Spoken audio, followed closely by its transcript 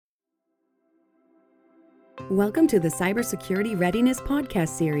Welcome to the Cybersecurity Readiness Podcast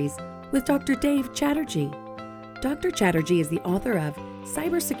Series with Dr. Dave Chatterjee. Dr. Chatterjee is the author of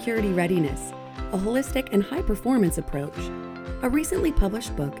Cybersecurity Readiness, a holistic and high-performance approach, a recently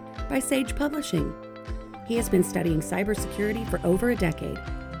published book by Sage Publishing. He has been studying cybersecurity for over a decade,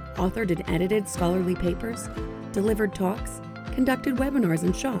 authored and edited scholarly papers, delivered talks, conducted webinars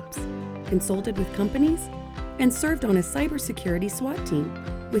and shops, consulted with companies, and served on a cybersecurity SWAT team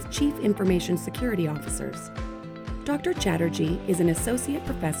with Chief Information Security Officers. Dr. Chatterjee is an Associate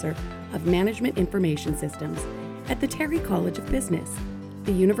Professor of Management Information Systems at the Terry College of Business,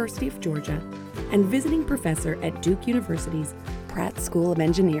 the University of Georgia, and visiting professor at Duke University's Pratt School of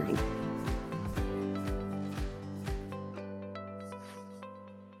Engineering.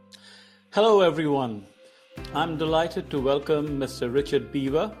 Hello, everyone. I'm delighted to welcome Mr. Richard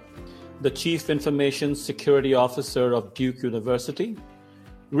Beaver, the Chief Information Security Officer of Duke University.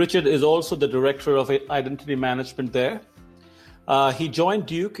 Richard is also the Director of Identity Management there. He joined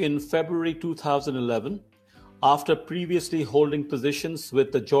Duke in February 2011 after previously holding positions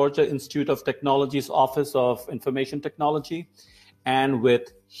with the Georgia Institute of Technology's Office of Information Technology and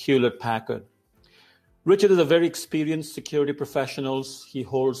with Hewlett-Packard. Richard is a very experienced security professional. He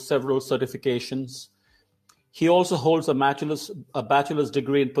holds several certifications. He also holds a bachelor's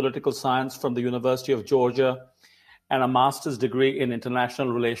degree in political science from the University of Georgia and a master's degree in international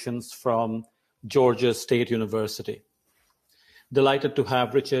relations from Georgia State University. Delighted to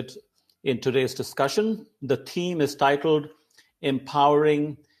have Richard in today's discussion. The theme is titled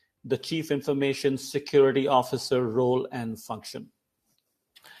Empowering the Chief Information Security Officer Role and Function.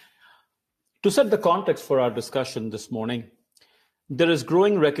 To set the context for our discussion this morning, there is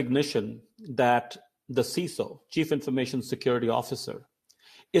growing recognition that the CISO, Chief Information Security Officer,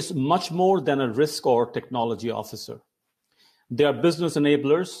 is much more than a risk or technology officer. They are business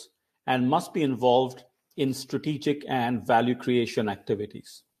enablers and must be involved in strategic and value creation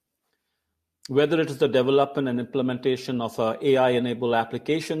activities. Whether it is the development and implementation of an AI-enabled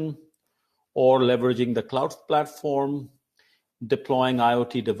application or leveraging the cloud platform, deploying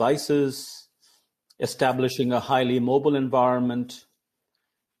IoT devices, establishing a highly mobile environment,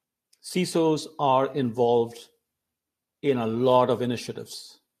 CISOs are involved in a lot of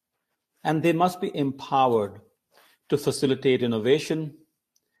initiatives, and they must be empowered to facilitate innovation,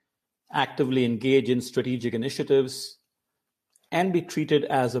 actively engage in strategic initiatives, and be treated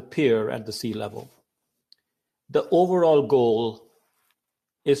as a peer at the C-level. The overall goal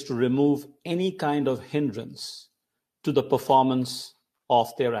is to remove any kind of hindrance to the performance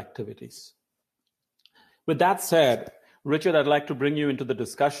of their activities. With that said, Richard, I'd like to bring you into the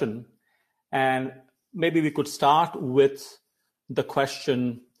discussion, and maybe we could start with the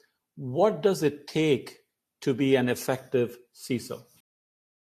question, what does it take to be an effective CISO?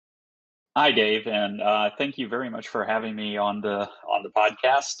 Hi, Dave, and thank you very much for having me on the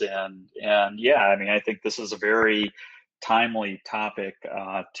podcast. And yeah, I mean, I think this is a very timely topic.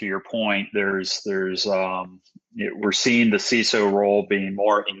 To your point, we're seeing the CISO role being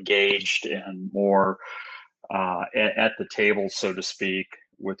more engaged and more at the table, so to speak,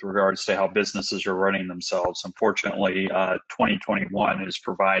 with regards to how businesses are running themselves. Unfortunately, 2021 has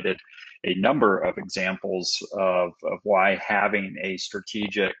provided a number of examples of why having a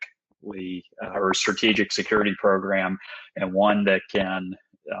strategic security program and one that can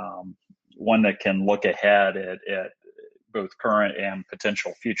look ahead at both current and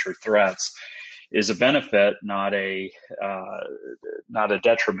potential future threats is a benefit, not a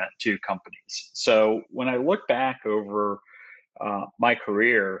detriment to companies. So when I look back over my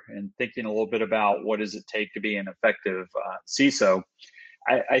career and thinking a little bit about what does it take to be an effective CISO,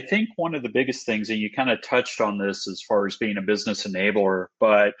 I think one of the biggest things, and you kind of touched on this as far as being a business enabler,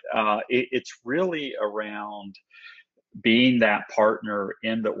 but it's really around being that partner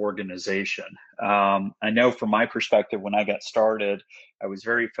in the organization. I know from my perspective, when I got started, I was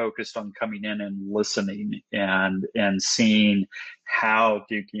very focused on coming in and listening and seeing how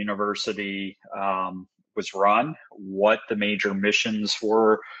Duke University was run, what the major missions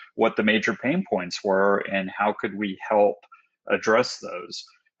were, what the major pain points were, and how could we help address those.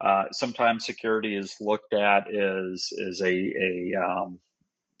 Sometimes security is looked at as a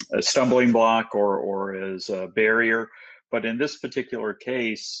stumbling block or as a barrier. But in this particular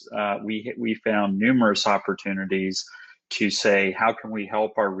case, we found numerous opportunities to say, how can we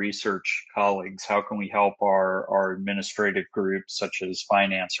help our research colleagues? How can we help our administrative groups, such as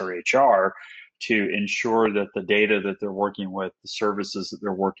finance or HR, to ensure that the data that they're working with, the services that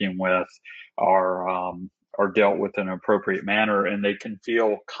they're working with are dealt with in an appropriate manner, and they can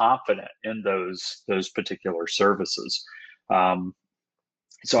feel confident in those particular services.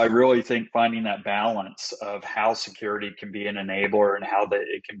 So I really think finding that balance of how security can be an enabler and how that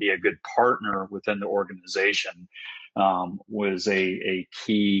it can be a good partner within the organization was a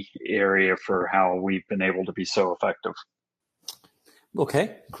key area for how we've been able to be so effective.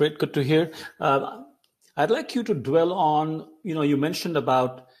 Okay, great. Good to hear. I'd like you to dwell on, you mentioned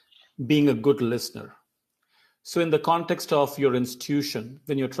about being a good listener. So in the context of your institution,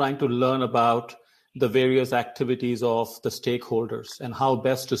 when you're trying to learn about the various activities of the stakeholders and how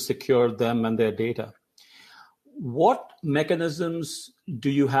best to secure them and their data, what mechanisms do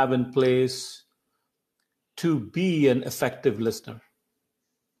you have in place to be an effective listener?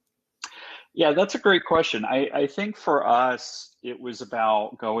 Yeah, that's a great question. I think for us, it was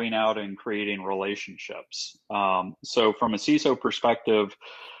about going out and creating relationships. So from a CISO perspective,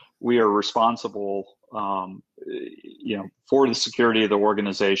 we are responsible, for the security of the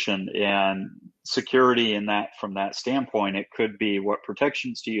organization, and security in that, from that standpoint, it could be what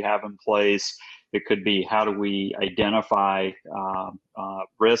protections do you have in place? It could be how do we identify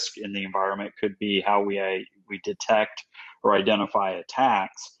risk in the environment? It could be how we detect or identify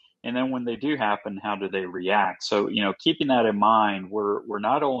attacks. And then when they do happen, how do they react? So, keeping that in mind, we're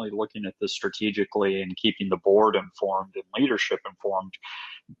not only looking at this strategically and keeping the board informed and leadership informed,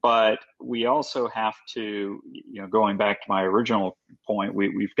 but we also have to, going back to my original point,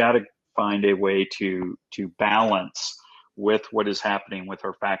 we've got to find a way to balance with what is happening with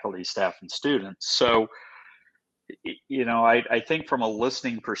our faculty, staff, and students. So, I think from a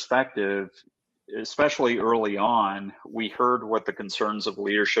listening perspective, especially early on, we heard what the concerns of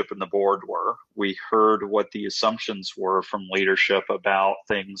leadership and the board were. We heard what the assumptions were from leadership about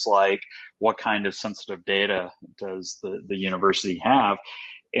things like what kind of sensitive data does the university have.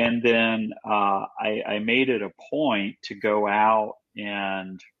 And then I made it a point to go out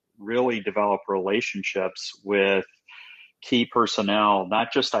and really develop relationships with key personnel,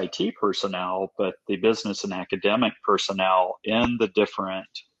 not just IT personnel, but the business and academic personnel in the different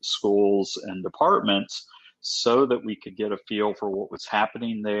schools and departments, so that we could get a feel for what was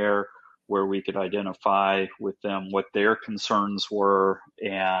happening there, where we could identify with them what their concerns were,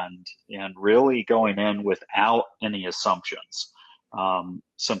 and really going in without any assumptions.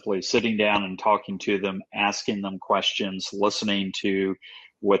 Simply sitting down and talking to them, asking them questions, listening to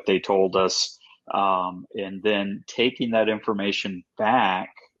what they told us, and then taking that information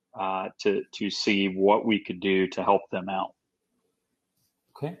back to see what we could do to help them out.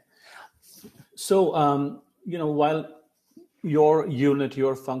 Okay. So, while your unit,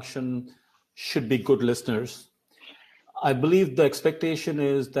 your function should be good listeners, I believe the expectation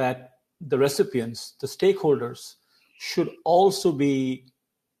is that the recipients, the stakeholders, should also be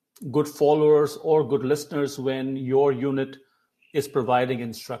good followers or good listeners when your unit is providing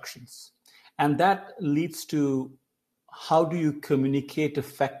instructions. And that leads to how do you communicate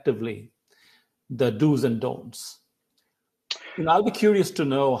effectively the do's and don'ts? I'll be curious to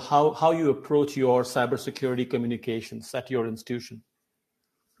know how you approach your cybersecurity communications at your institution.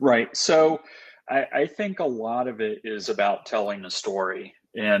 Right. So I think a lot of it is about telling a story.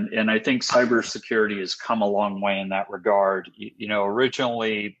 And I think cybersecurity has come a long way in that regard.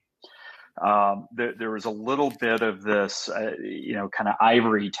 Originally, there was a little bit of this, kind of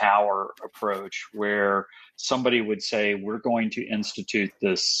ivory tower approach, where somebody would say, we're going to institute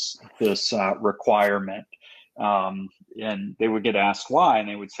this requirement. And they would get asked why, and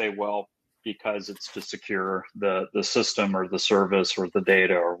they would say, well, because it's to secure the system or the service or the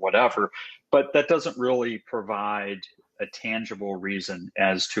data or whatever. But that doesn't really provide a tangible reason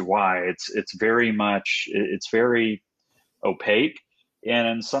as to why. It's very opaque. And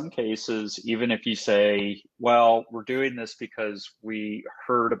in some cases, even if you say, well, we're doing this because we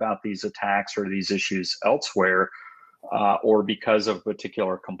heard about these attacks or these issues elsewhere, or because of a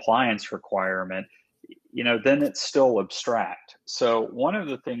particular compliance requirement, then it's still abstract. So one of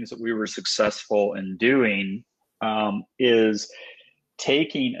the things that we were successful in doing is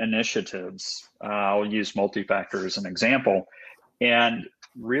taking initiatives. I'll use multi-factor as an example, and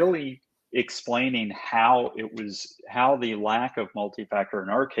really explaining how the lack of multi-factor in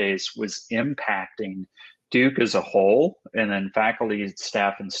our case was impacting Duke as a whole, and then faculty,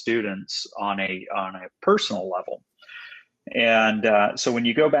 staff, and students on a personal level. And so when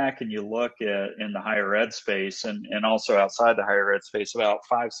you go back and you look at in the higher ed space, and also outside the higher ed space, about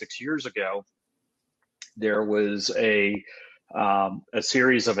 5-6 years ago, there was a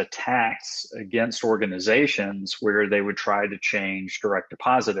series of attacks against organizations where they would try to change direct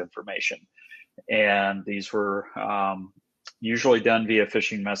deposit information. And these were usually done via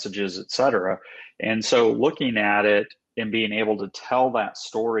phishing messages, et cetera. And so looking at it and being able to tell that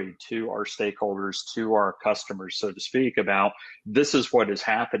story to our stakeholders, to our customers, so to speak, about this is what is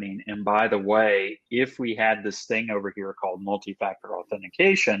happening. And by the way, if we had this thing over here called multi-factor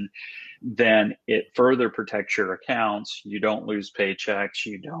authentication, then it further protects your accounts. You don't lose paychecks.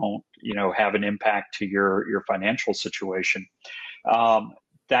 You don't, have an impact to your financial situation.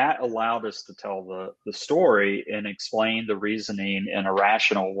 That allowed us to tell the story and explain the reasoning in a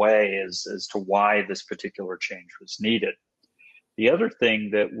rational way as to why this particular change was needed. The other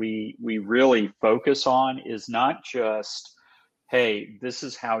thing that we really focus on is not just, hey, this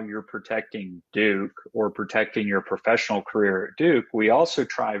is how you're protecting Duke or protecting your professional career at Duke. We also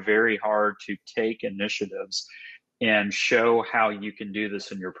try very hard to take initiatives and show how you can do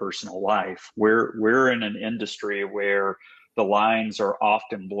this in your personal life. We're in an industry where the lines are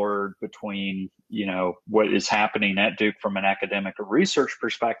often blurred between, what is happening at Duke from an academic or research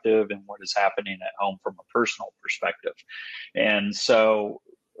perspective and what is happening at home from a personal perspective. And so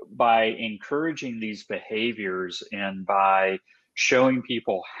by encouraging these behaviors and by showing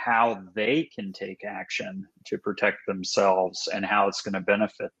people how they can take action to protect themselves and how it's going to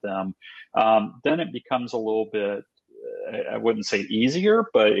benefit them, then it becomes a little bit, I wouldn't say easier,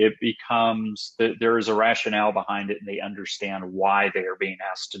 but it becomes that there is a rationale behind it and they understand why they are being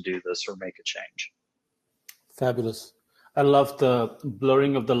asked to do this or make a change. Fabulous. I love the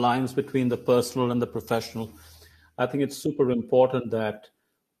blurring of the lines between the personal and the professional. I think it's super important that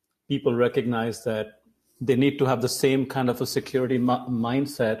people recognize that they need to have the same kind of a security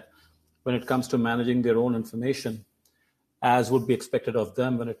mindset when it comes to managing their own information as would be expected of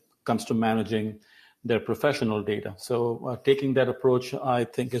them when it comes to managing their professional data. So taking that approach, I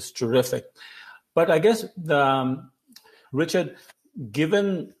think, is terrific. But I guess, Richard,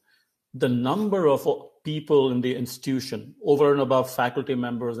 given the number of people in the institution, over and above faculty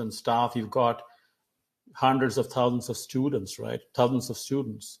members and staff, you've got hundreds of thousands of students, right? Thousands of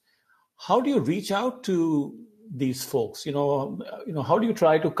students. How do you reach out to these folks? How do you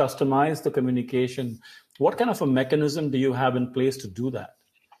try to customize the communication? What kind of a mechanism do you have in place to do that?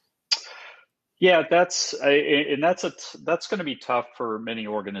 Yeah, that's going to be tough for many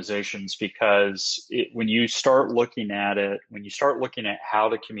organizations because when you start looking at how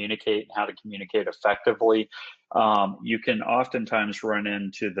to communicate and how to communicate effectively, you can oftentimes run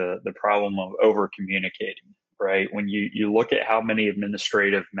into the problem of over communicating, right? When you look at how many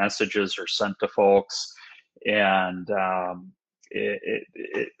administrative messages are sent to folks and on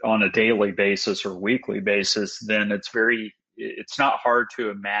a daily basis or weekly basis, then it's not hard to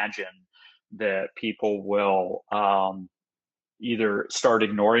imagine that people will either start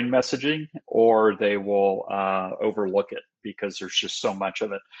ignoring messaging or they will overlook it because there's just so much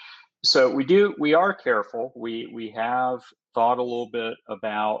of it. So we are careful. We have thought a little bit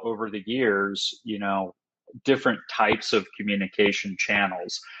about over the years, different types of communication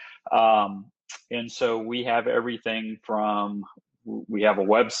channels. And so we have everything from, we have a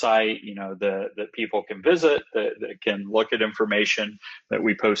website, that people can visit, that can look at information that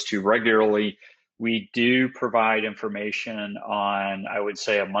we post to regularly. We do provide information on, I would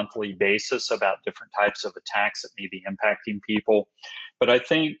say, a monthly basis about different types of attacks that may be impacting people. But I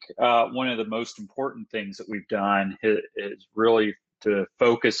think one of the most important things that we've done is really to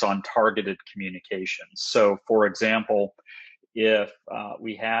focus on targeted communications. So, for example, if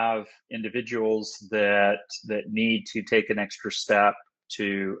we have individuals that need to take an extra step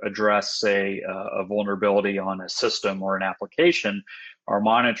to address, say, a vulnerability on a system or an application, our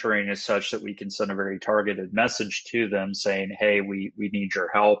monitoring is such that we can send a very targeted message to them saying, hey, we need your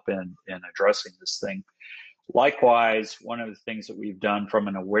help in addressing this thing. Likewise, one of the things that we've done from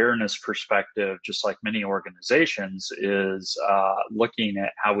an awareness perspective, just like many organizations, is looking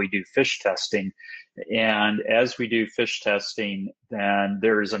at how we do phish testing. And as we do phish testing, then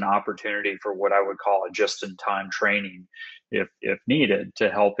there is an opportunity for what I would call a just-in-time training, if needed, to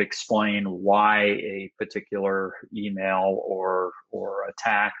help explain why a particular email or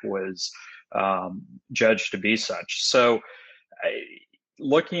attack was judged to be such. So,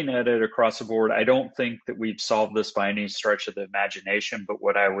 looking at it across the board, I don't think that we've solved this by any stretch of the imagination, but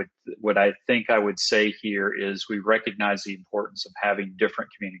what I think I would say here is we recognize the importance of having different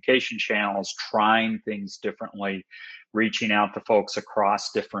communication channels, trying things differently, reaching out to folks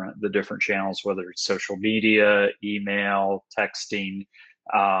across the different channels, whether it's social media, email, texting,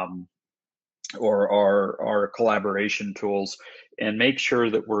 or our collaboration tools, and make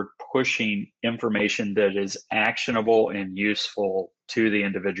sure that we're pushing information that is actionable and useful to the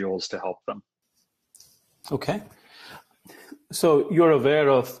individuals to help them. Okay. So you're aware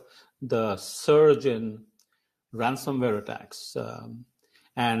of the surge in ransomware attacks.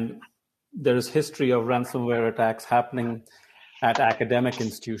 And there is history of ransomware attacks happening at academic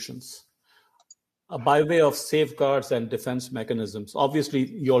institutions. By way of safeguards and defense mechanisms, obviously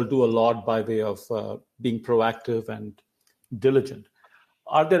you all do a lot by way of being proactive and diligent.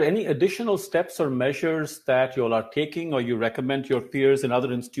 Are there any additional steps or measures that you all are taking or you recommend your peers in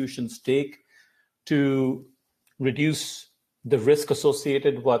other institutions take to reduce the risk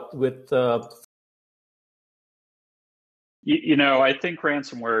associated with I think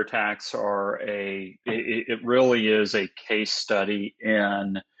ransomware attacks are it really is a case study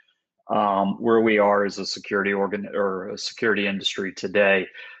in where we are as a security or a security industry today.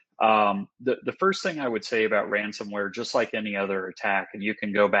 The first thing I would say about ransomware, just like any other attack, and you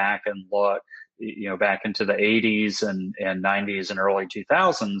can go back and look, back into the 80s and 90s and early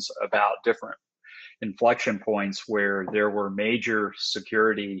 2000s about different inflection points where there were major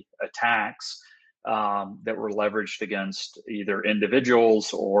security attacks that were leveraged against either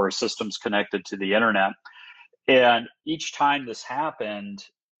individuals or systems connected to the internet. And each time this happened,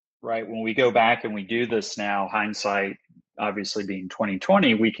 right, when we go back and we do this now, hindsight obviously being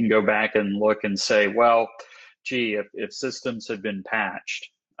 2020, we can go back and look and say, well, gee, if systems had been patched,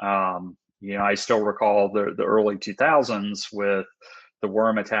 I still recall the early 2000s with the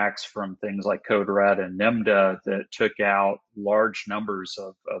worm attacks from things like Code Red and NIMDA that took out large numbers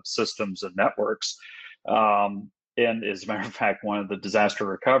of systems and networks. And as a matter of fact, one of the disaster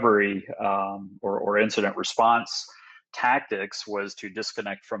recovery or incident response tactics was to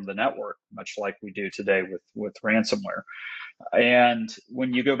disconnect from the network, much like we do today with ransomware. And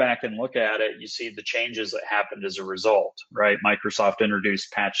when you go back and look at it, you see the changes that happened as a result, right? Microsoft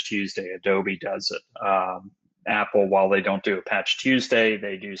introduced Patch Tuesday. Adobe does it. Apple, while they don't do a Patch Tuesday,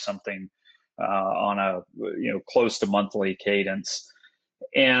 they do something on a close to monthly cadence.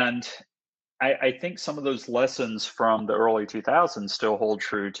 And I think some of those lessons from the early 2000s still hold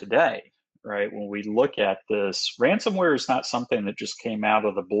true today, right? When we look at this, ransomware is not something that just came out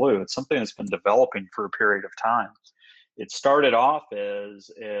of the blue. It's something that's been developing for a period of time. It started off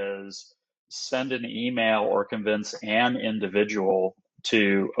as send an email or convince an individual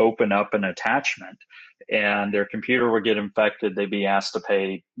to open up an attachment, and their computer would get infected. They'd be asked to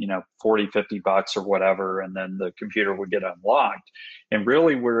pay, $40-$50 or whatever, and then the computer would get unlocked. And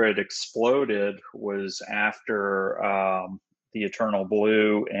really where it exploded was after the Eternal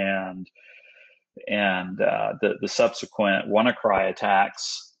Blue and the subsequent WannaCry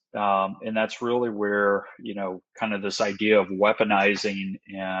attacks. And that's really where, kind of this idea of weaponizing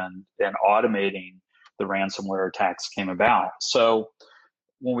and automating the ransomware attacks came about. So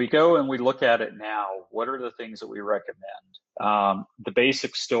when we go and we look at it now, what are the things that we recommend? The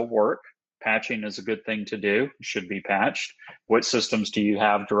basics still work. Patching is a good thing to do. It should be patched. What systems do you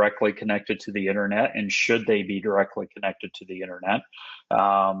have directly connected to the internet, and should they be directly connected to the internet?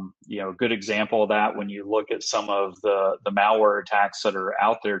 A good example of that, when you look at some of the malware attacks that are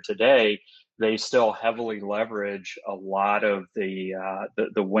out there today, they still heavily leverage a lot of the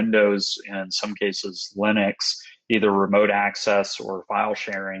Windows, in some cases Linux, either remote access or file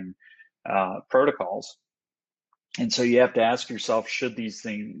sharing protocols. And so you have to ask yourself, should these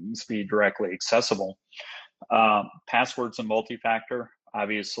things be directly accessible? Passwords and multi-factor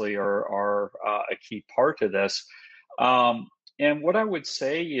obviously are a key part of this. And what I would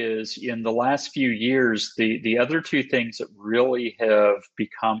say is, in the last few years, the other two things that really have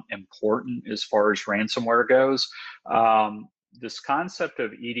become important as far as ransomware goes, this concept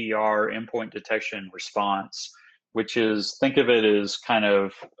of EDR, endpoint detection and response, which is, think of it as kind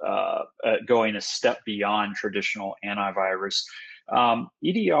of going a step beyond traditional antivirus.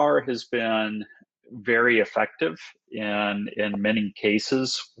 EDR has been very effective in many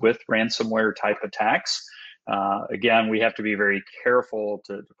cases with ransomware type attacks. Again, we have to be very careful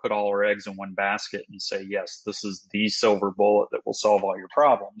to put all our eggs in one basket and say, yes, this is the silver bullet that will solve all your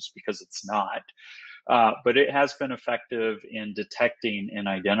problems, because it's not. But it has been effective in detecting and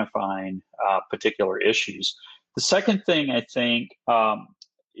identifying particular issues. The second thing I think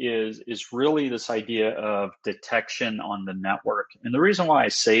is really this idea of detection on the network. And the reason why I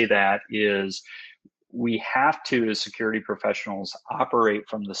say that is we have to, as security professionals, operate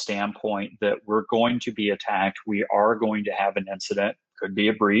from the standpoint that we're going to be attacked. We are going to have an incident. It could be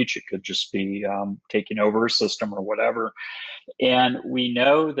a breach. It could just be taking over a system or whatever. And we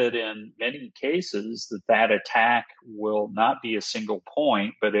know that in many cases that attack will not be a single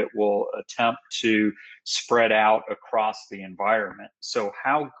point, but it will attempt to spread out across the environment. So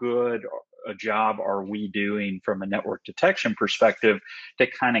how good a job are we doing from a network detection perspective to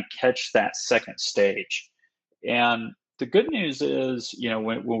kind of catch that second stage? And the good news is,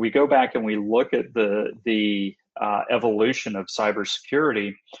 when we go back and we look at the evolution of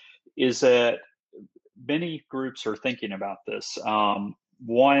cybersecurity, is that many groups are thinking about this.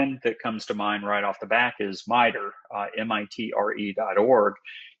 One that comes to mind right off the back is MITRE, MITRE.org.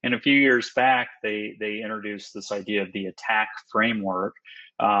 And a few years back, they introduced this idea of the attack framework,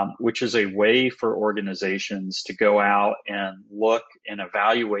 which is a way for organizations to go out and look and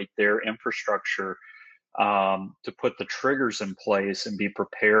evaluate their infrastructure, to put the triggers in place and be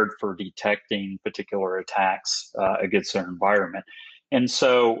prepared for detecting particular attacks against their environment. And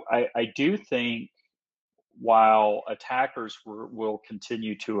so I do think while attackers will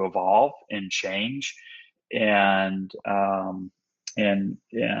continue to evolve and change and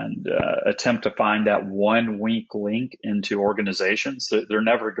attempt to find that one weak link into organizations, that they're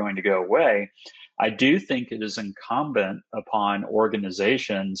never going to go away, I do think it is incumbent upon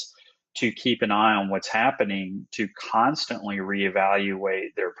organizations to keep an eye on what's happening, to constantly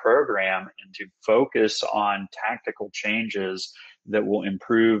reevaluate their program, and to focus on tactical changes that will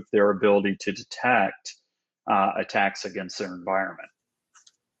improve their ability to detect attacks against their environment.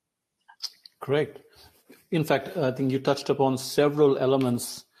 Great. In fact, I think you touched upon several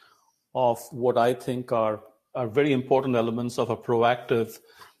elements of what I think are very important elements of a proactive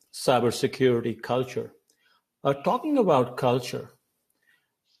cybersecurity culture. Talking about culture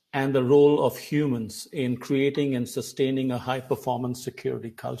and the role of humans in creating and sustaining a high-performance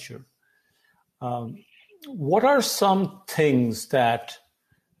security culture, what are some things that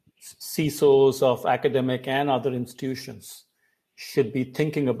CISOs of academic and other institutions should be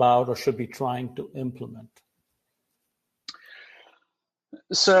thinking about or should be trying to implement?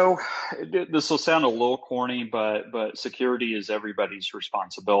 So this will sound a little corny, but security is everybody's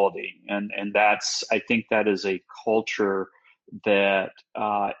responsibility, and I think that is a culture that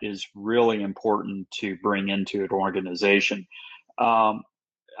is really important to bring into an organization.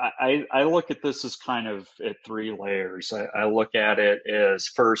 I look at this as kind of at three layers. I look at it as,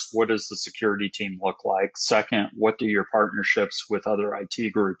 first, what does the security team look like? Second, what do your partnerships with other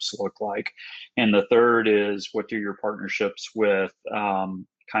IT groups look like? And the third is, what do your partnerships with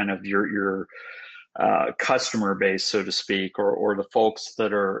kind of your customer base, so to speak, or the folks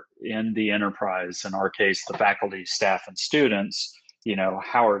that are in the enterprise, in our case, the faculty, staff, and students,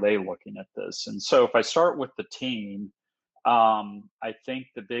 how are they looking at this? And so if I start with the team, I think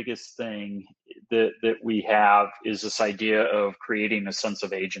the biggest thing that we have is this idea of creating a sense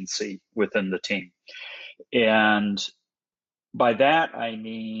of agency within the team. And by that, I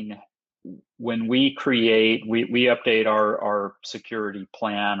mean, when we update our security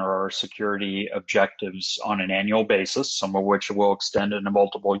plan or our security objectives on an annual basis, some of which will extend into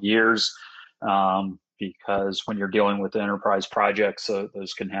multiple years, because when you're dealing with enterprise projects,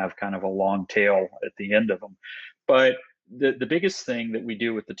 those can have kind of a long tail at the end of them. But the biggest thing that we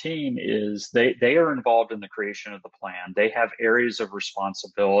do with the team is they are involved in the creation of the plan. They have areas of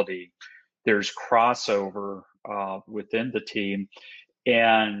responsibility. There's crossover within the team.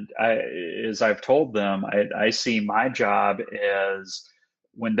 And as I've told them, I see my job as,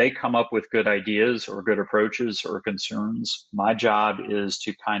 when they come up with good ideas or good approaches or concerns, my job is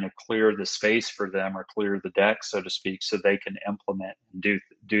to kind of clear the space for them, or clear the deck, so to speak, so they can implement and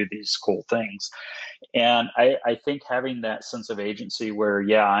do these cool things. And I think having that sense of agency where,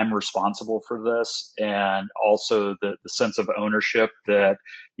 yeah, I'm responsible for this, and also the sense of ownership that,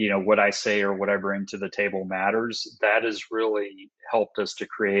 what I say or what I bring to the table matters, that has really helped us to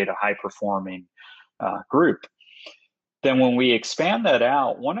create a high-performing group. Then when we expand that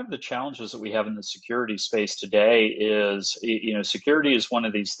out, one of the challenges that we have in the security space today is, security is one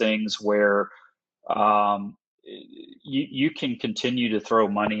of these things where you can continue to throw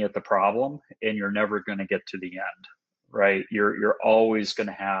money at the problem and you're never going to get to the end, right? You're always going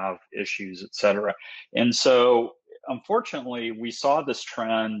to have issues, et cetera. And so, unfortunately, we saw this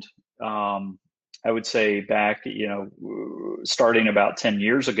trend, I would say back, starting about 10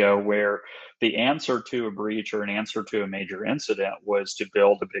 years ago, where the answer to a breach or an answer to a major incident was to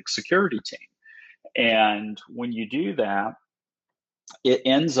build a big security team. And when you do that, it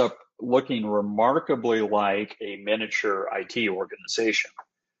ends up looking remarkably like a miniature IT organization,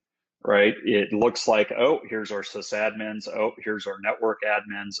 right? It looks like, oh, here's our sysadmins, oh, here's our network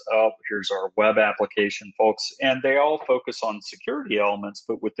admins, oh, here's our web application folks, and they all focus on security elements,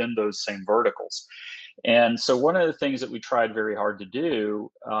 but within those same verticals. And so one of the things that we tried very hard to do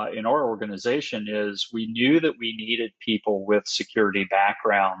in our organization is, we knew that we needed people with security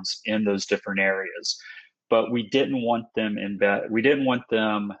backgrounds in those different areas, but we didn't want them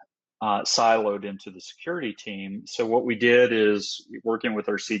siloed into the security team. So what we did is, working with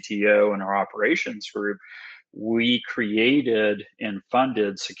our CTO and our operations group, we created and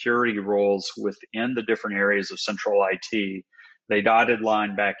funded security roles within the different areas of central IT they dotted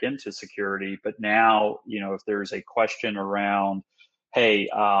line back into security. But now, if there's a question around, hey,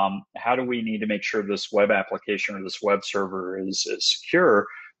 how do we need to make sure this web application or this web server is secure?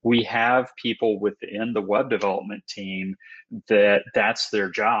 We have people within the web development team that's their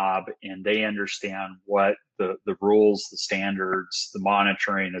job, and they understand what the rules, the standards, the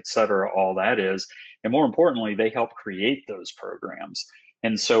monitoring, et cetera, all that is. And more importantly, they help create those programs.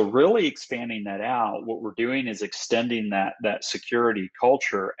 And so really expanding that out, what we're doing is extending that security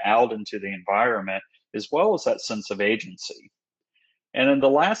culture out into the environment, as well as that sense of agency. And then the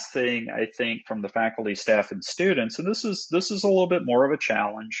last thing, I think, from the faculty, staff, and students, and this is a little bit more of a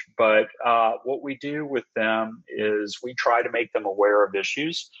challenge, but what we do with them is we try to make them aware of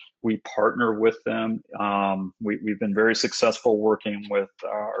issues. We partner with them. We've been very successful working with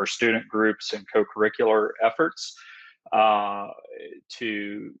our student groups and co-curricular efforts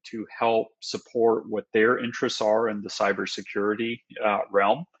to help support what their interests are in the cybersecurity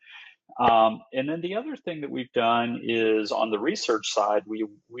realm. And then the other thing that we've done is on the research side,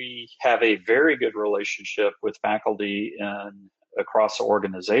 we have a very good relationship with faculty across the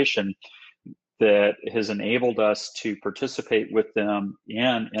organization that has enabled us to participate with them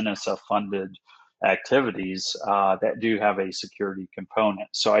in NSF-funded activities that do have a security component.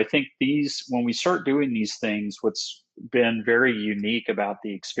 So I think when we start doing these things, what's been very unique about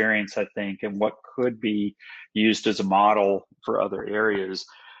the experience, I think, and what could be used as a model for other areas,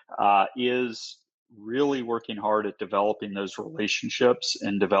 is really working hard at developing those relationships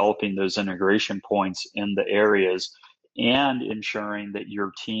and developing those integration points in the areas, and ensuring that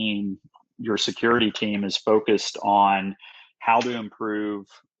your security team is focused on how to improve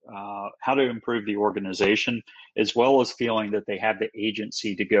the organization, as well as feeling that they have the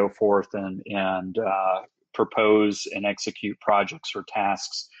agency to go forth and propose and execute projects or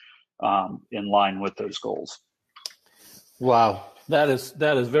tasks in line with those goals. Wow, that is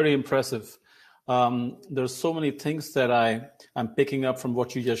very impressive. There's so many things that I'm picking up from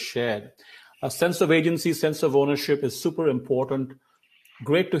what you just shared. A sense of agency, sense of ownership is super important.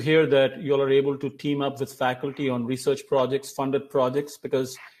 Great to hear that you all are able to team up with faculty on research projects, funded projects,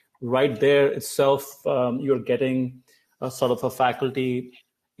 because right there itself, you're getting a sort of a faculty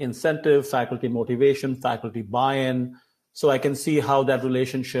incentive, faculty motivation, faculty buy-in. So I can see how that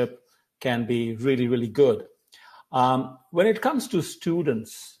relationship can be really, really good. When it comes to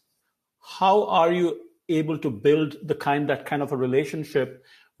students, how are you able to build that kind of a relationship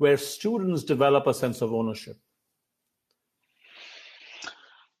where students develop a sense of ownership?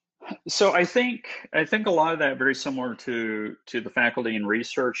 So I think a lot of that very similar to the faculty and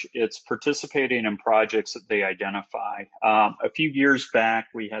research. It's participating in projects that they identify. A few years back,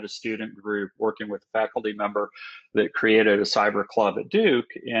 we had a student group working with a faculty member that created a cyber club at Duke,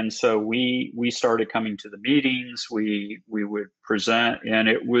 and so we started coming to the meetings. We would present, and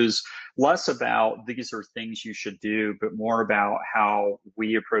it was less about these are things you should do, but more about how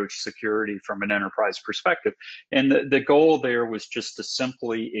we approach security from an enterprise perspective. And the goal there was just to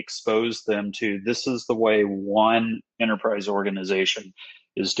simply expose them to this is the way one enterprise organization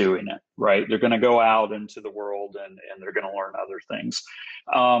is doing it, right? They're going to go out into the world and they're going to learn other things.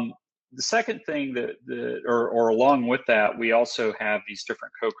 The second thing or along with that, we also have these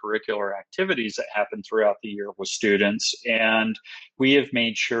different co-curricular activities that happen throughout the year with students. And we have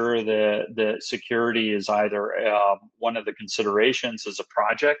made sure that security is either one of the considerations as a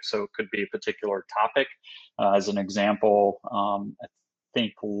project. So it could be a particular topic. As an example, I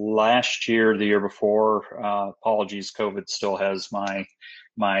think last year, the year before, apologies, COVID still has my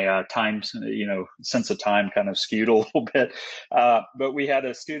time, sense of time kind of skewed a little bit. But we had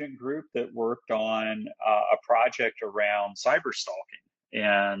a student group that worked on a project around cyber stalking.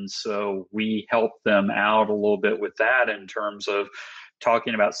 And so we helped them out a little bit with that in terms of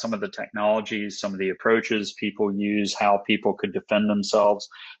talking about some of the technologies, some of the approaches people use, how people could defend themselves.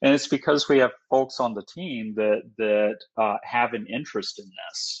 And it's because we have folks on the team that have an interest in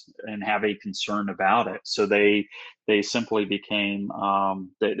this and have a concern about it. So they simply became,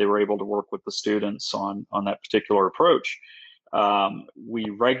 they were able to work with the students on that particular approach.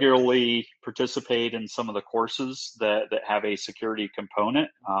 We regularly participate in some of the courses that have a security component.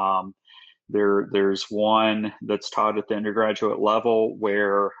 There's one that's taught at the undergraduate level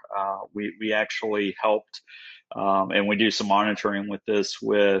where we actually helped, and we do some monitoring with this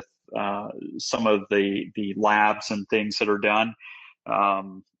with some of the labs and things that are done.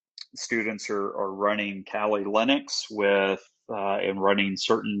 Students are running Kali Linux with and running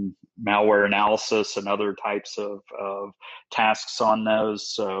certain malware analysis and other types of tasks on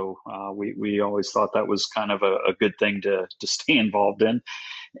those. So we always thought that was kind of a good thing to stay involved in.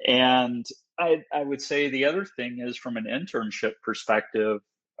 And I would say the other thing is from an internship perspective,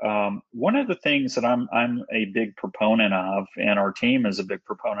 one of the things that I'm a big proponent of, and our team is a big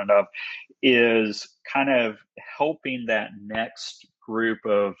proponent of, is kind of helping that next group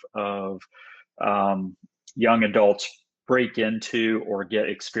of young adults break into or get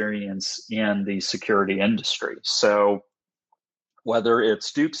experience in the security industry. So whether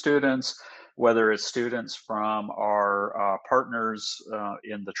it's Duke students, whether it's students from our partners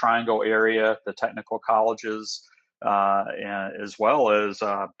in the Triangle area, the technical colleges, and as well as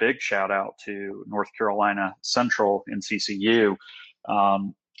a big shout out to North Carolina Central and CCU.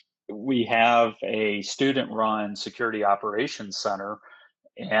 We have a student-run security operations center,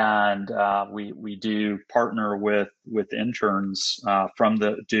 and we do partner with interns from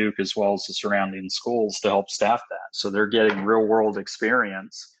the Duke as well as the surrounding schools to help staff that. So they're getting real-world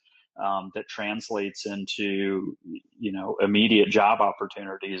experience that translates into immediate job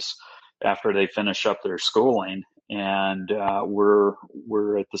opportunities after they finish up their schooling, and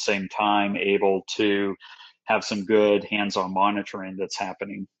we're at the same time able to have some good hands-on monitoring that's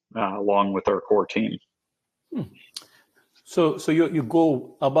happening along with our core team. So you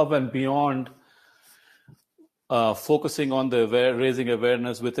go above and beyond focusing on the raising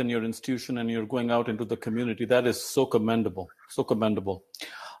awareness within your institution, and you're going out into the community. That is so commendable, so commendable.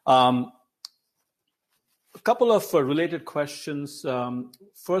 A couple of related questions.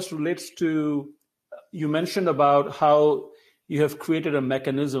 First relates to, you mentioned about how you have created a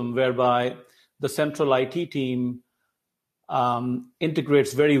mechanism whereby the central IT team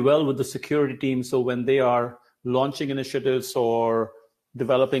integrates very well with the security team. So when they are launching initiatives or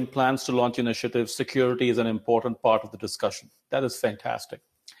developing plans to launch initiatives, security is an important part of the discussion. That is fantastic.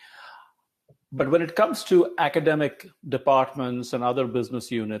 But when it comes to academic departments and other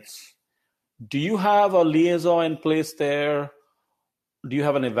business units, do you have a liaison in place there? Do you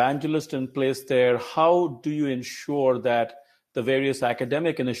have an evangelist in place there? How do you ensure that the various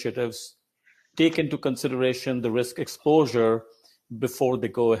academic initiatives take into consideration the risk exposure before they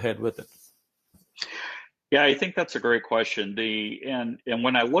go ahead with it? Yeah, I think that's a great question. And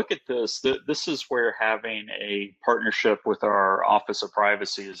when I look at this, this is where having a partnership with our Office of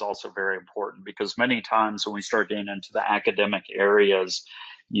Privacy is also very important, because many times when we start getting into the academic areas,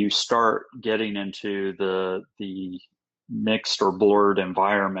 you start getting into the mixed or blurred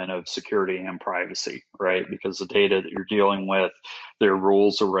environment of security and privacy, right? Because the data that you're dealing with, there are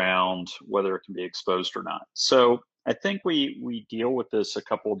rules around whether it can be exposed or not. So I think we deal with this a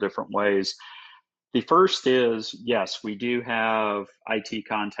couple of different ways. The first is, yes, we do have IT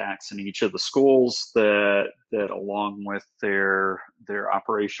contacts in each of the schools that along with their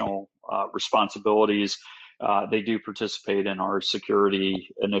operational responsibilities, they do participate in our security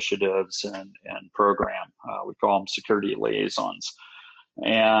initiatives and program. We call them security liaisons.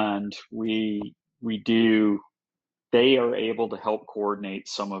 And they are able to help coordinate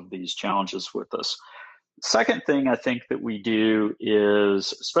some of these challenges with us. Second thing I think that we do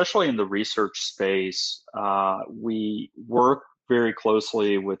is, especially in the research space, we work very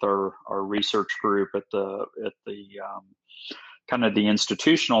closely with our research group at the kind of the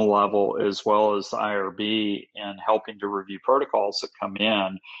institutional level, as well as the IRB, in helping to review protocols that come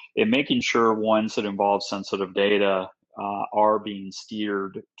in and making sure ones that involve sensitive data are being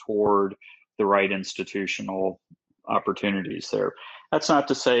steered toward the right institutional opportunities there. That's not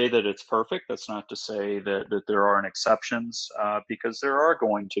to say that it's perfect. That's not to say that there aren't exceptions, because there are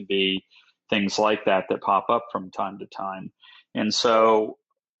going to be things like that pop up from time to time. And so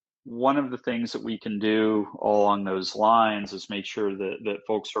one of the things that we can do along those lines is make sure that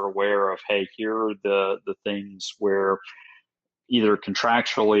folks are aware of, hey, here are the things where either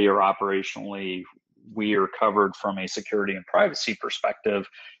contractually or operationally we are covered from a security and privacy perspective.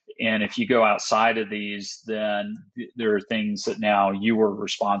 And if you go outside of these, then there are things that now you are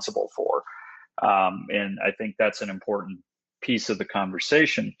responsible for. And I think that's an important piece of the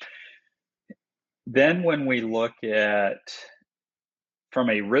conversation. Then when we look at, from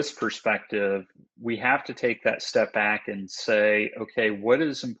a risk perspective, we have to take that step back and say, okay, what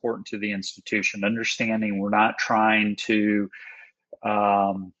is important to the institution? Understanding we're not trying to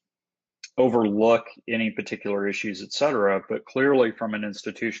overlook any particular issues, et cetera, but clearly from an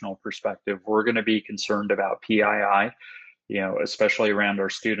institutional perspective, we're going to be concerned about PII, especially around our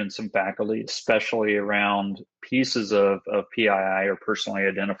students and faculty, especially around pieces of PII or personally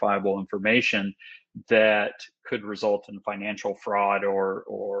identifiable information that could result in financial fraud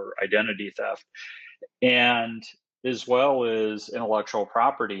or identity theft, and as well as intellectual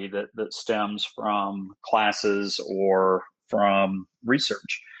property that stems from classes or from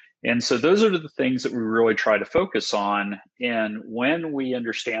research. And so those are the things that we really try to focus on. And when we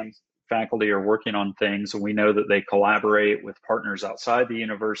understand faculty are working on things, and we know that they collaborate with partners outside the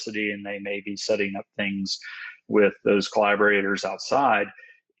university, and they may be setting up things with those collaborators outside.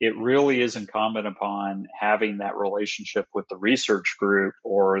 It really is incumbent upon having that relationship with the research group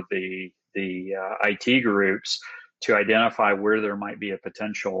or the IT groups to identify where there might be a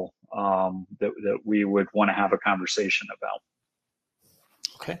potential that we would want to have a conversation about.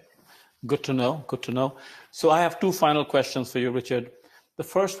 Okay, good to know. Good to know. So I have two final questions for you, Richard. The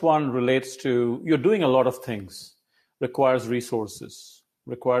first one relates to, you're doing a lot of things, requires resources,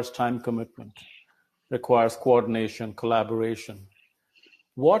 requires time commitment, requires coordination, collaboration.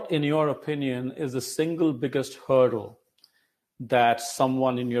 What, in your opinion, is the single biggest hurdle that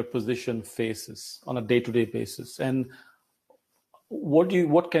someone in your position faces on a day-to-day basis? And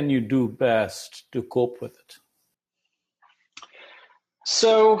what can you do best to cope with it?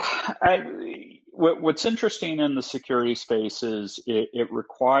 So what's interesting in the security space is it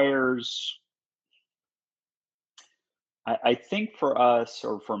requires, I think for us,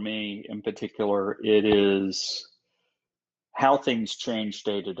 or for me in particular, it is how things change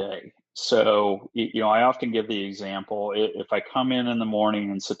day to day. So, I often give the example, if I come in the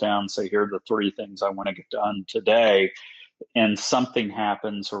morning and sit down and say, here are the 3 things I want to get done today, and something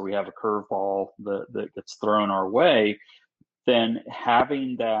happens or we have a curveball that gets thrown our way, then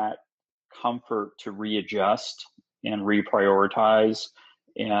having that comfort to readjust and reprioritize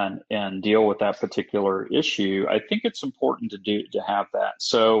and deal with that particular issue, I think it's important to have that.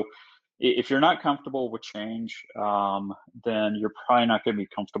 So if you're not comfortable with change, then you're probably not going to be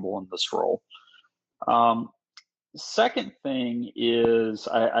comfortable in this role. Second thing is,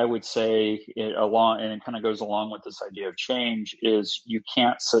 I would say, and it kind of goes along with this idea of change, is you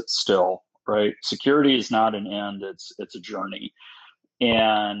can't sit still, right? Security is not an end, it's a journey.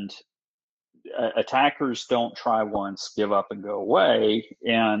 And attackers don't try once, give up, and go away.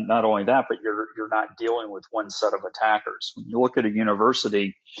 And not only that, but you're not dealing with one set of attackers. When you look at a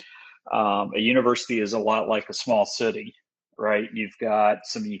university is a lot like a small city, right? You've got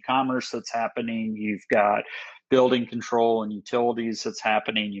some e-commerce that's happening. You've got building control and utilities that's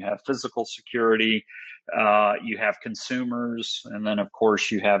happening. You have physical security. You have consumers. And then, of course,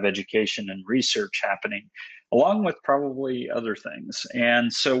 you have education and research happening, along with probably other things.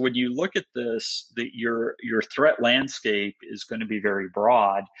 And so when you look at this, your threat landscape is going to be very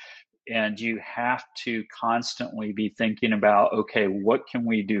broad. And you have to constantly be thinking about, okay, what can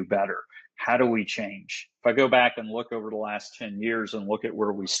we do better? How do we change? If I go back and look over the last 10 years and look at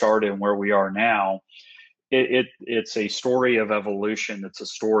where we started and where we are now, it's a story of evolution. It's a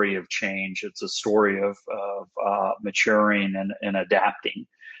story of change. It's a story of maturing and adapting.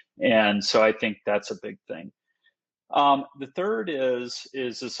 And so I think that's a big thing. The third is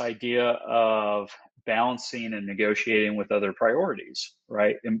this idea of balancing and negotiating with other priorities,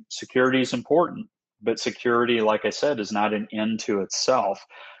 right? And security is important, but security, like I said, is not an end to itself.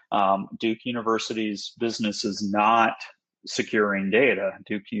 Duke University's business is not securing data.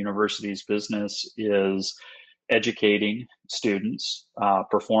 Duke University's business is educating students,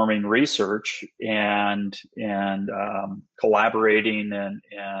 performing research, and collaborating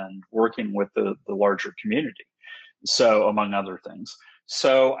and working with the larger community. So, among other things.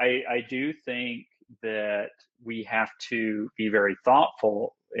 So I do think that we have to be very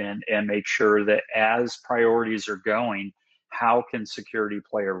thoughtful and make sure that as priorities are going, how can security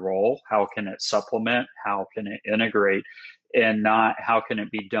play a role? How can it supplement? How can it integrate? And not how can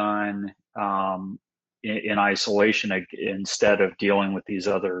it be done in isolation instead of dealing with these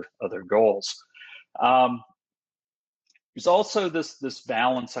other goals? There's also this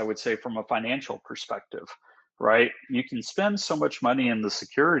balance, I would say, from a financial perspective, right? You can spend so much money in the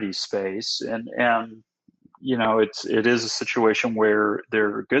security space, and it is a situation where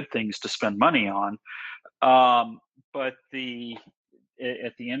there are good things to spend money on, but at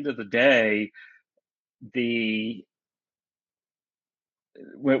the end of the day,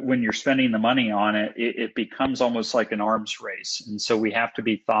 when you're spending the money on it, it becomes almost like an arms race, and so we have to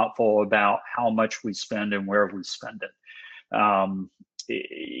be thoughtful about how much we spend and where we spend it.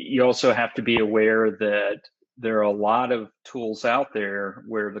 You also have to be aware that there are a lot of tools out there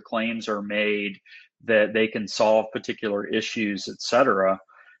where the claims are made that they can solve particular issues, et cetera.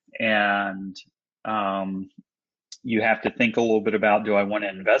 And you have to think a little bit about, do I want to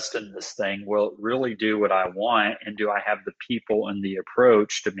invest in this thing? Will it really do what I want? And do I have the people and the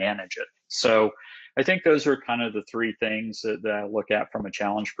approach to manage it? So I think those are kind of the 3 things that I look at from a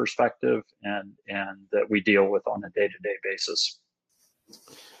challenge perspective and that we deal with on a day-to-day basis.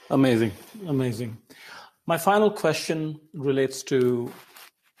 Amazing. My final question relates to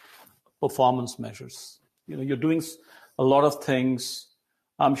performance measures. You're doing a lot of things.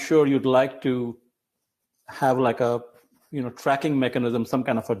 I'm sure you'd like to have like a tracking mechanism, some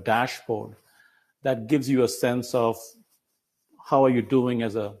kind of a dashboard that gives you a sense of how are you doing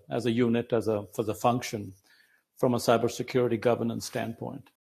as a unit, for the function, from a cybersecurity governance standpoint.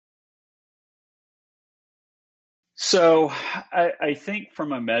 So I think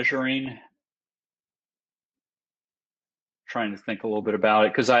from a measuring, trying to think a little bit about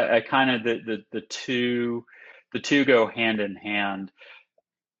it, because I kind of the two go hand in hand.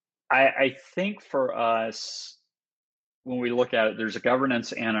 I think for us, when we look at it, there's a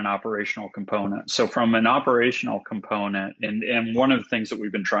governance and an operational component. So from an operational component, and one of the things that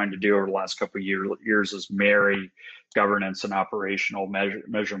we've been trying to do over the last couple of years is marry governance and operational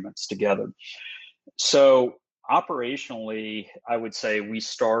measurements together. So operationally, I would say we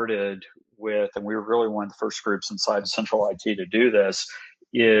started with, and we were really one of the first groups inside Central IT to do this,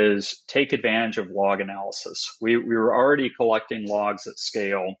 is take advantage of log analysis. We were already collecting logs at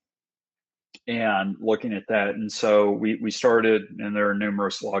scale and looking at that. And so we started, and there are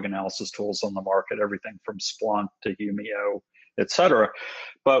numerous log analysis tools on the market, everything from Splunk to Humio, et cetera.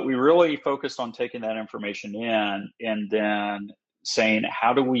 But we really focused on taking that information in and then saying,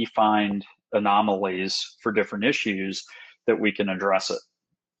 how do we find anomalies for different issues that we can address it?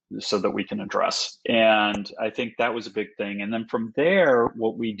 So that we can address. And I think that was a big thing. And then from there,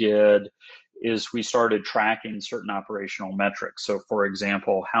 what we did is we started tracking certain operational metrics. So for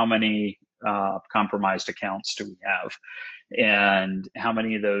example, how many compromised accounts do we have? And how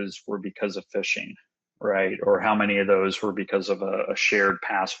many of those were because of phishing, right? Or how many of those were because of a shared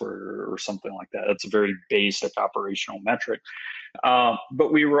password or something like that? That's a very basic operational metric.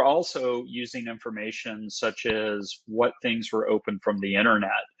 But we were also using information such as what things were open from the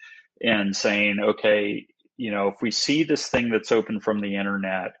internet and saying, okay, if we see this thing that's open from the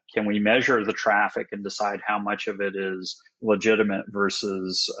internet, can we measure the traffic and decide how much of it is legitimate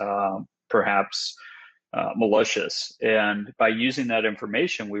versus perhaps malicious? And by using that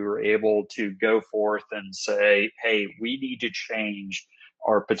information, we were able to go forth and say, hey, we need to change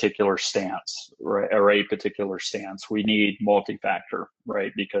our particular stance, right, or a particular stance. We need multi-factor,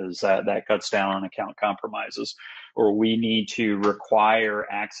 right, because that cuts down on account compromises. Or we need to require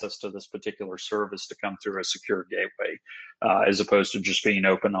access to this particular service to come through a secure gateway, as opposed to just being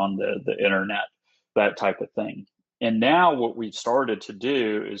open on the internet, that type of thing. And now what we've started to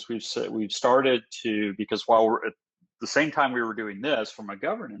do is we've started to, because while we're at the same time we were doing this from a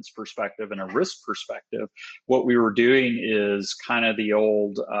governance perspective and a risk perspective, what we were doing is kind of the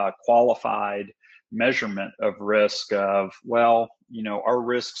old qualified measurement of risk of, well, our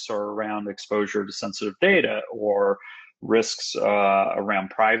risks are around exposure to sensitive data, or risks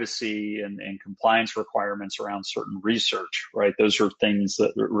around privacy and compliance requirements around certain research, right? Those are things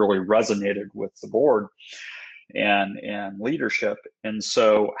that really resonated with the board and leadership. And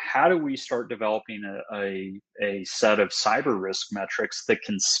so how do we start developing a set of cyber risk metrics that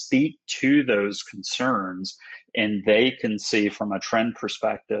can speak to those concerns, and they can see from a trend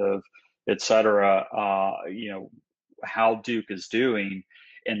perspective, et cetera, how Duke is doing,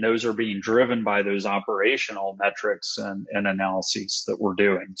 and those are being driven by those operational metrics and analyses that we're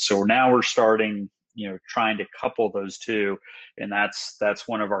doing. So now we're starting, trying to couple those two, and that's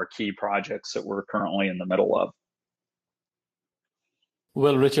one of our key projects that we're currently in the middle of.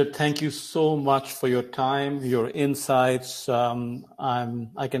 Well, Richard, thank you so much for your time, your insights.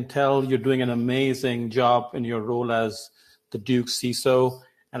 I can tell you're doing an amazing job in your role as the Duke CISO.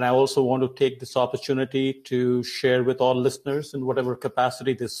 And I also want to take this opportunity to share with all listeners in whatever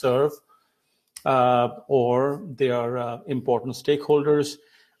capacity they serve or they are important stakeholders,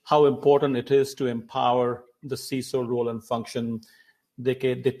 how important it is to empower the CISO role and function. They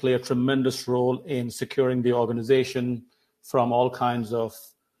play a tremendous role in securing the organization from all kinds of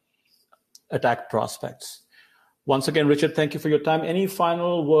attack prospects. Once again, Richard, thank you for your time. Any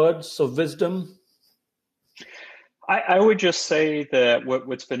final words of wisdom? I would just say that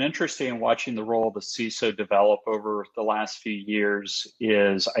what's been interesting in watching the role of the CISO develop over the last few years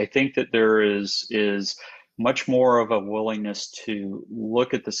is I think that there is much more of a willingness to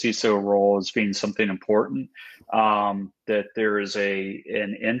look at the CISO role as being something important, that there is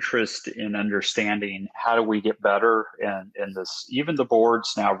an interest in understanding how do we get better, and this, even the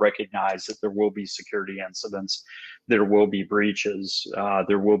boards now recognize that there will be security incidents, there will be breaches,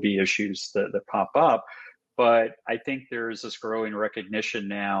 there will be issues that pop up. But I think there is this growing recognition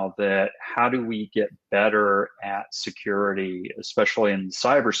now that how do we get better at security, especially in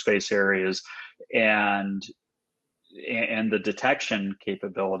cyberspace areas, and the detection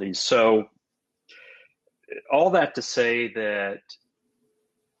capabilities. So all that to say that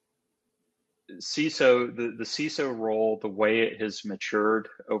the CISO role, the way it has matured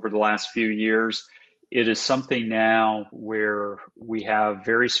over the last few years, it is something now where we have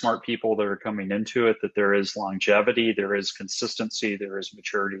very smart people that are coming into it, that there is longevity, there is consistency, there is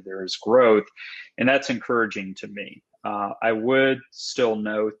maturity, there is growth, and that's encouraging to me. I would still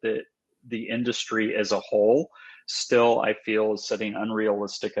note that the industry as a whole still, I feel, is setting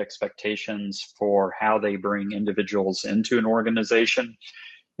unrealistic expectations for how they bring individuals into an organization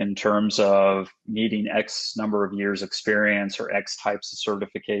in terms of needing X number of years experience or X types of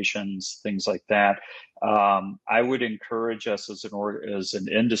certifications, things like that. I would encourage us as an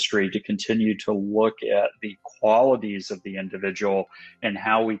industry to continue to look at the qualities of the individual and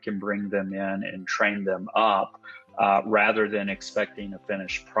how we can bring them in and train them up, rather than expecting a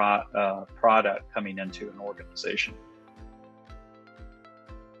finished product coming into an organization.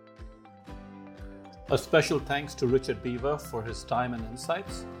 A special thanks to Richard Beaver for his time and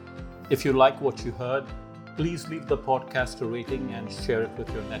insights. If you like what you heard, please leave the podcast a rating and share it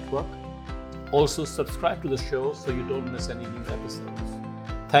with your network. Also, subscribe to the show so you don't miss any new episodes.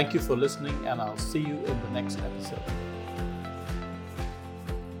 Thank you for listening, and I'll see you in the next episode.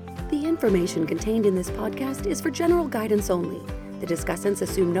 The information contained in this podcast is for general guidance only. The discussants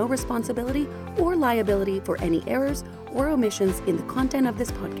assume no responsibility or liability for any errors or omissions in the content of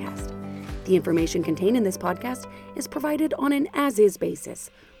this podcast. The information contained in this podcast is provided on an as-is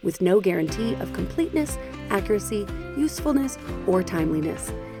basis, with no guarantee of completeness, accuracy, usefulness, or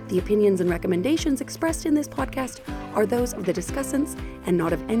timeliness. The opinions and recommendations expressed in this podcast are those of the discussants and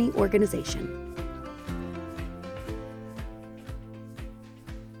not of any organization.